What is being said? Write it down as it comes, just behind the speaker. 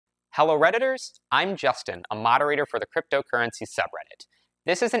Hello Redditors, I'm Justin, a moderator for the CryptoCurrency subreddit.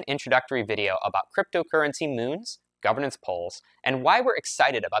 This is an introductory video about cryptocurrency moons, governance polls, and why we're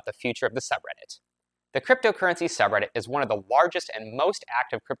excited about the future of the subreddit. The cryptocurrency subreddit is one of the largest and most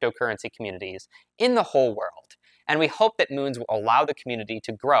active cryptocurrency communities in the whole world, and we hope that moons will allow the community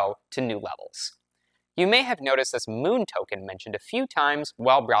to grow to new levels. You may have noticed this moon token mentioned a few times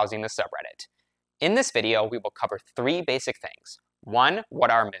while browsing the subreddit. In this video, we will cover three basic things. 1.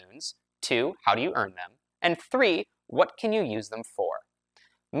 What are moons? 2. How do you earn them? And 3. What can you use them for?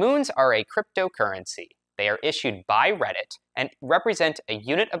 Moons are a cryptocurrency. They are issued by Reddit and represent a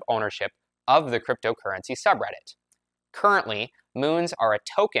unit of ownership of the cryptocurrency subreddit. Currently, moons are a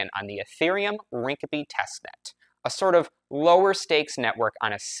token on the Ethereum Rinkeby testnet, a sort of lower stakes network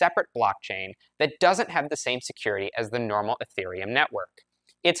on a separate blockchain that doesn't have the same security as the normal Ethereum network.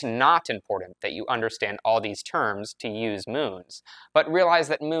 It's not important that you understand all these terms to use moons, but realize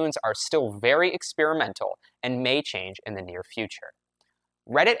that moons are still very experimental and may change in the near future.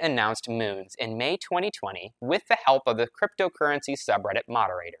 Reddit announced moons in May 2020 with the help of the cryptocurrency subreddit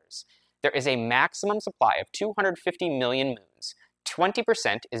moderators. There is a maximum supply of 250 million moons.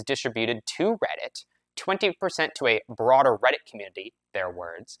 20% is distributed to Reddit, 20% to a broader Reddit community, their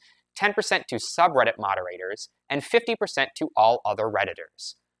words, 10% to subreddit moderators, and 50% to all other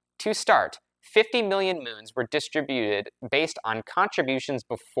Redditors. To start, 50 million moons were distributed based on contributions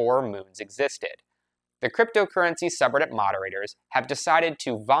before moons existed. The cryptocurrency subreddit moderators have decided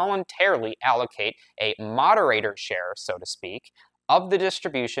to voluntarily allocate a moderator share, so to speak, of the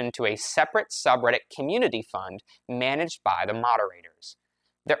distribution to a separate subreddit community fund managed by the moderators.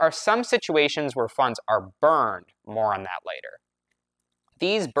 There are some situations where funds are burned, more on that later.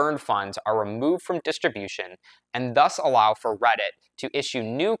 These burned funds are removed from distribution and thus allow for Reddit to issue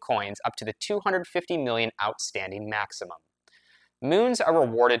new coins up to the 250 million outstanding maximum. Moons are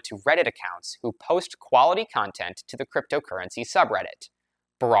rewarded to Reddit accounts who post quality content to the cryptocurrency subreddit.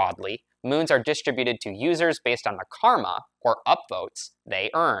 Broadly, moons are distributed to users based on the karma, or upvotes, they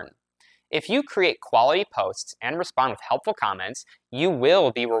earn. If you create quality posts and respond with helpful comments, you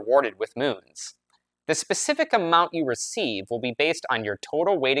will be rewarded with moons. The specific amount you receive will be based on your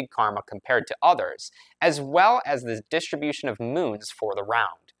total weighted karma compared to others, as well as the distribution of moons for the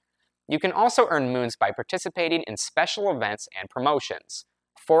round. You can also earn moons by participating in special events and promotions.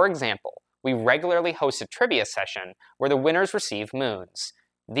 For example, we regularly host a trivia session where the winners receive moons.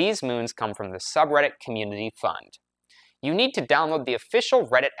 These moons come from the subreddit community fund. You need to download the official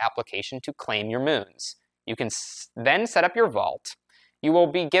Reddit application to claim your moons. You can then set up your vault. You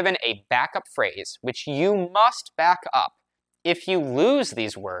will be given a backup phrase, which you must back up. If you lose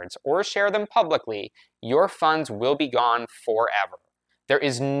these words or share them publicly, your funds will be gone forever. There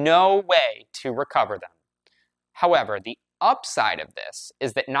is no way to recover them. However, the upside of this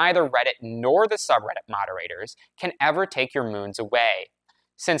is that neither Reddit nor the subreddit moderators can ever take your moons away.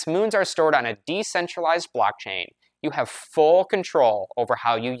 Since moons are stored on a decentralized blockchain, you have full control over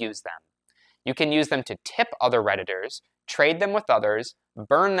how you use them. You can use them to tip other Redditors, trade them with others,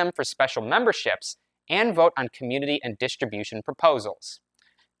 burn them for special memberships, and vote on community and distribution proposals.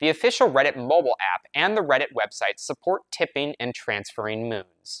 The official Reddit mobile app and the Reddit website support tipping and transferring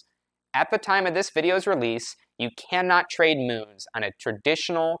moons. At the time of this video's release, you cannot trade moons on a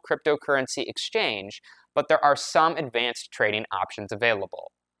traditional cryptocurrency exchange, but there are some advanced trading options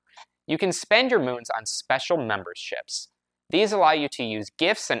available. You can spend your moons on special memberships. These allow you to use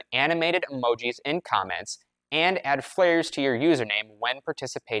GIFs and animated emojis in comments and add flares to your username when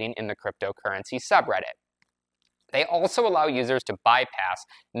participating in the cryptocurrency subreddit. They also allow users to bypass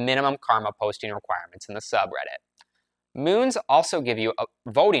minimum karma posting requirements in the subreddit. Moons also give you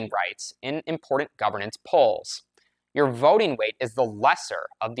voting rights in important governance polls. Your voting weight is the lesser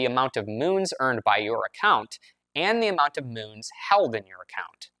of the amount of moons earned by your account and the amount of moons held in your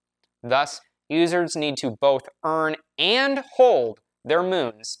account. Thus, users need to both earn and hold their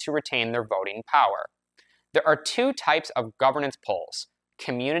moons to retain their voting power. There are two types of governance polls,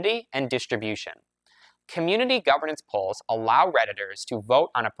 community and distribution. Community governance polls allow Redditors to vote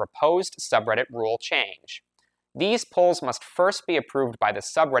on a proposed subreddit rule change. These polls must first be approved by the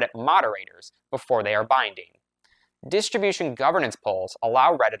subreddit moderators before they are binding. Distribution governance polls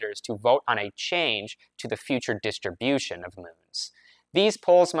allow Redditors to vote on a change to the future distribution of moons. These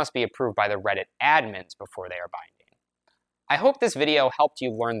polls must be approved by the Reddit admins before they are binding. I hope this video helped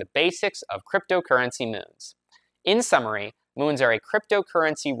you learn the basics of cryptocurrency moons. In summary, moons are a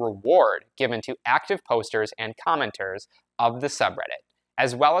cryptocurrency reward given to active posters and commenters of the subreddit,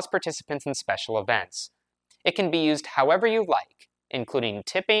 as well as participants in special events. It can be used however you like, including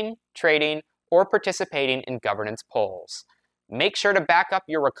tipping, trading, or participating in governance polls. Make sure to back up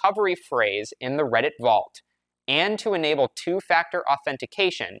your recovery phrase in the Reddit vault and to enable two-factor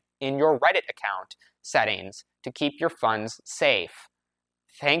authentication in your Reddit account settings to keep your funds safe.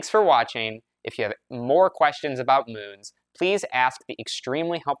 Thanks for watching. If you have more questions about moons, please ask the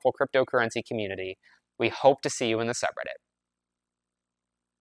extremely helpful cryptocurrency community. We hope to see you in the subreddit.